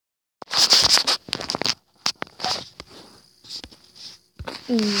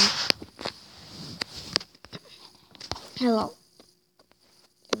Hello,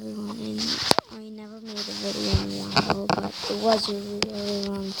 everyone, and I never made a video in a while, but it was a really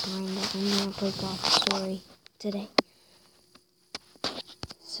long time that I'm gonna break off the story today.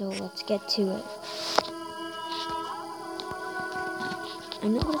 So let's get to it. I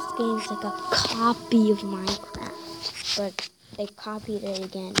know this game's like a copy of Minecraft, but they copied it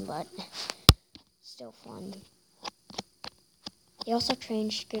again, but still fun. They also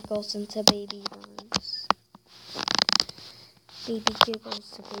changed Giggles into baby worms. Baby Giggles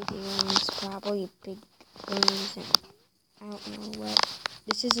to baby worms, probably big worms, and I don't know what.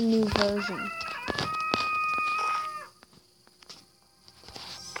 This is a new version.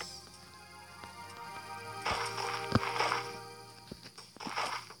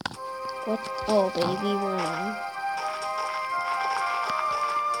 What? Oh, baby worm.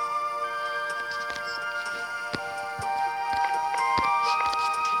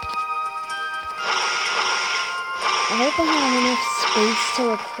 I hope I have enough space to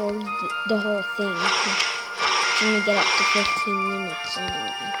record the whole thing. I'm gonna get up to 15 minutes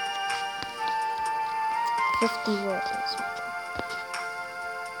anyway. 50 words.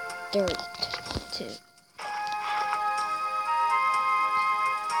 Dirt, too.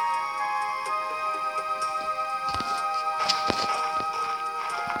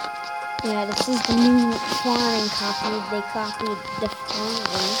 Yeah, this is the new farming copy. They copied the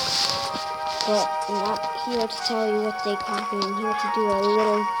farming. But I'm not here to tell you what they copied. I'm here to do a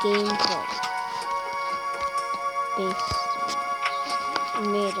little gameplay. Based on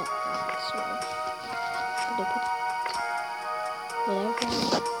made up sort of. Whatever.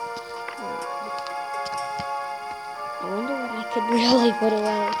 I wonder what I could really put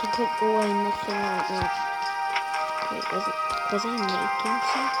away. I could put away nothing right now. Wait, was I making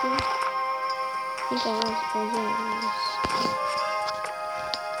something? I think I was.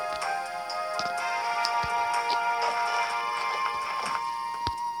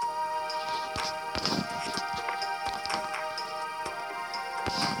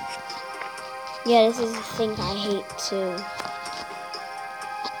 Yeah, this is the thing I hate too.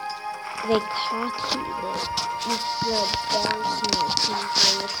 They copied it with the bouncy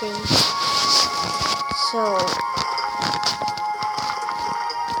thing. So,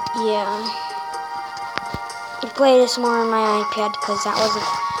 yeah. I play this more on my iPad because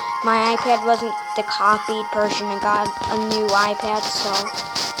my iPad wasn't the copied version. I got a new iPad, so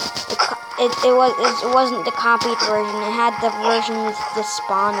it wasn't the copied version. It had the version with the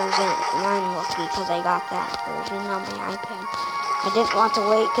spawners in it, and I'm lucky because I got that version on my iPad. I didn't want to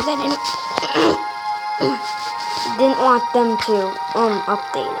wait because I didn't want them to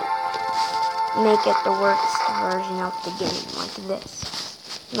update it, make it the worst version of the game like this.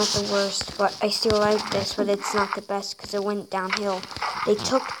 Not the worst, but I still like this, but it's not the best because it went downhill. They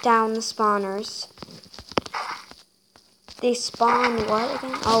took down the spawners. They spawn what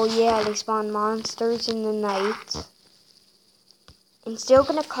again? Oh yeah, they spawn monsters in the night. I'm still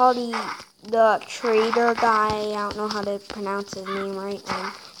gonna call the trader guy, I don't know how to pronounce his name right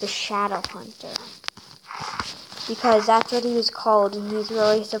now, the Shadow Hunter. Because that's what he was called, and he's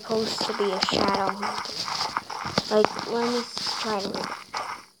really supposed to be a Shadow Hunter. Like, let me try to read it.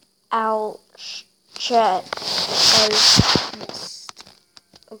 Alchemist.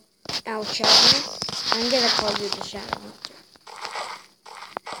 I'm gonna call you the Shadow Hunter.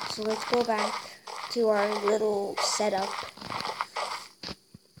 So let's go back to our little setup.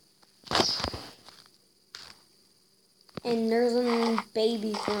 And there's a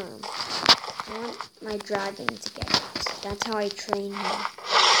baby worm. I want my dragon to get it. That's how I train him.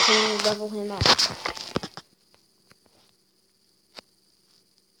 To level him up.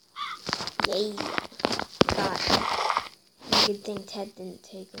 Yay! Got it. Good thing Ted didn't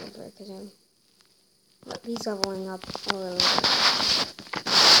take over because he's leveling up a little bit.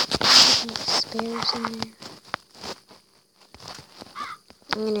 Spares in there.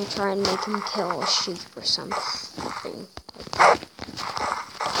 I'm gonna try and make him kill a sheep or something.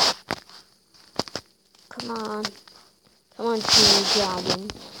 Come on, teeny dragon.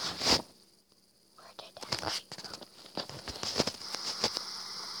 Where did that go?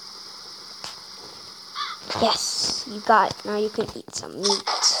 Yes, you got it. Now you can eat some meat.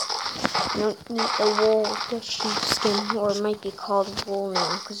 You don't need the wool, the sheepskin, or it might be called wool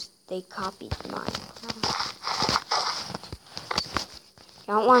now because they copied mine. I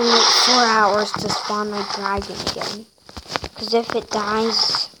don't want to wait 4 hours to spawn my dragon again. Because if it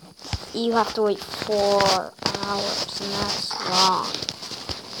dies, you have to wait 4 hours, and that's long.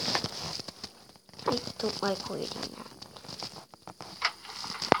 I don't like waiting that.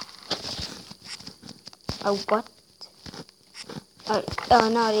 Oh, what? Oh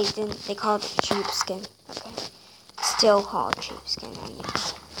no, they didn't. They called it sheepskin. Okay. Still called sheepskin.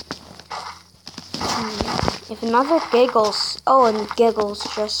 If another giggles, and giggles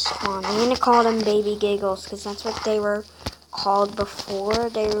just spawned. I'm gonna call them baby giggles because that's what they were called before.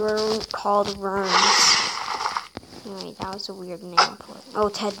 They were called worms. Anyway, that was a weird name for it. Oh,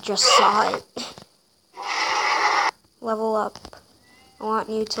 Ted just saw it. Level up. I want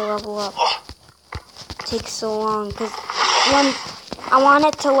you to level up. It takes so long because I want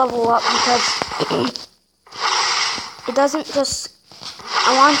it to level up because it doesn't just.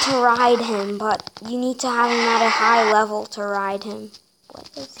 I want to ride him, but you need to have him at a high level to ride him. What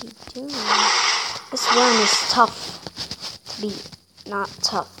is he doing? This worm is tough to beat, not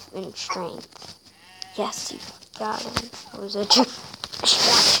tough in strength. Yes, you got him. That was a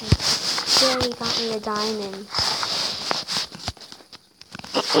distraction. Yeah, he got me a diamond.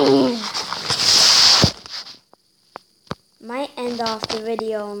 Might end off the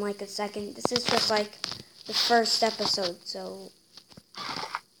video in like a second. This is just like the first episode, so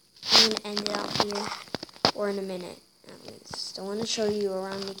I'm going to end it off here, or in a minute at least. I want to show you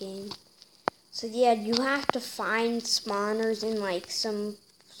around the game. So yeah, you have to find spawners in like some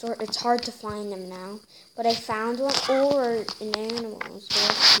sort, it's hard to find them now, but I found one, or in animals, the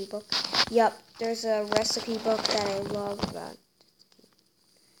recipe book. Yep, there's a recipe book that I love about.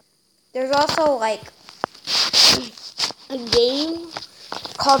 There's also like a game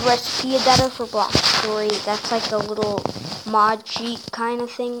called Recipe Editor for Block 3. That's like a little mod cheat kind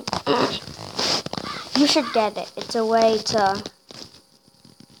of thing. You should get it. It's a way to,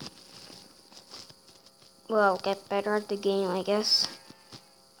 well, get better at the game, I guess.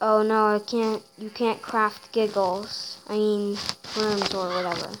 Oh no, you can't craft giggles. I mean, worms or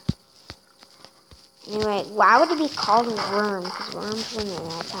whatever. Anyway, why would it be called a worm? Because worms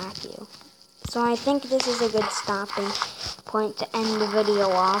wouldn't attack you. So I think this is a good stopping point to end the video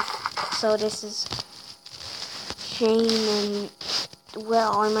off. So this is Shane and,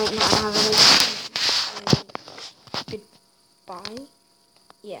 well, I might not have any. Goodbye?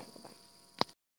 Yeah.